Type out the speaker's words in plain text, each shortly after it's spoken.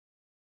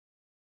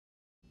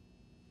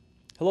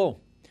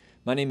Hello,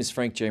 my name is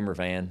Frank J.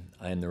 Mrvan.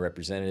 I am the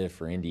representative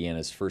for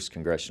Indiana's 1st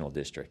Congressional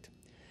District.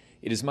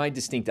 It is my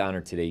distinct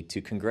honor today to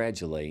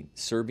congratulate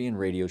Serbian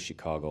Radio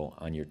Chicago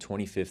on your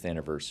 25th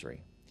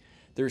anniversary.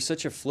 There is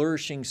such a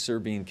flourishing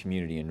Serbian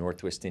community in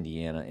Northwest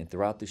Indiana and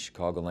throughout the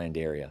Chicagoland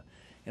area,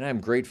 and I am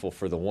grateful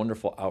for the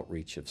wonderful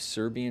outreach of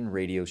Serbian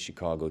Radio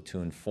Chicago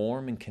to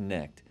inform and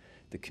connect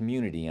the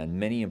community on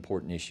many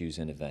important issues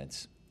and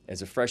events.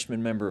 As a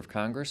freshman member of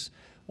Congress,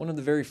 one of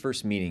the very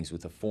first meetings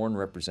with a foreign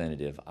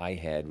representative I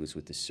had was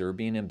with the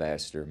Serbian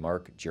ambassador,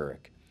 Mark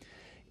Juric.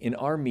 In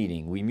our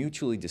meeting, we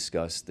mutually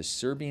discussed the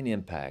Serbian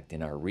impact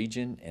in our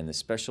region and the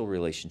special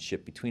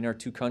relationship between our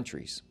two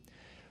countries.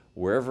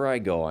 Wherever I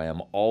go, I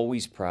am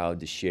always proud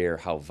to share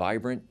how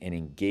vibrant and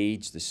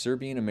engaged the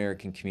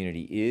Serbian-American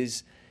community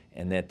is,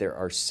 and that there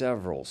are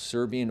several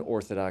Serbian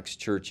Orthodox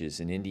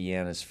churches in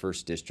Indiana's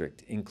 1st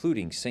District,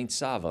 including St.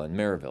 Sava in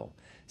Maryville,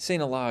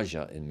 St.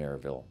 Elijah in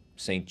Maryville,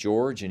 St.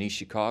 George in East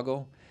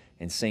Chicago,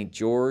 and St.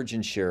 George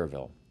in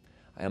Cherville.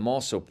 I am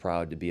also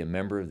proud to be a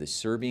member of the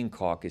Serbian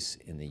caucus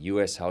in the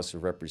U.S. House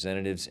of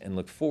Representatives and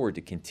look forward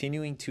to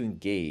continuing to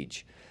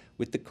engage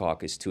with the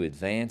caucus to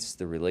advance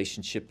the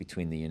relationship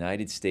between the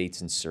United States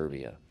and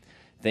Serbia.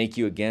 Thank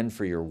you again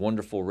for your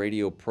wonderful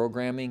radio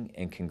programming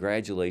and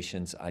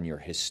congratulations on your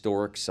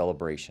historic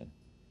celebration.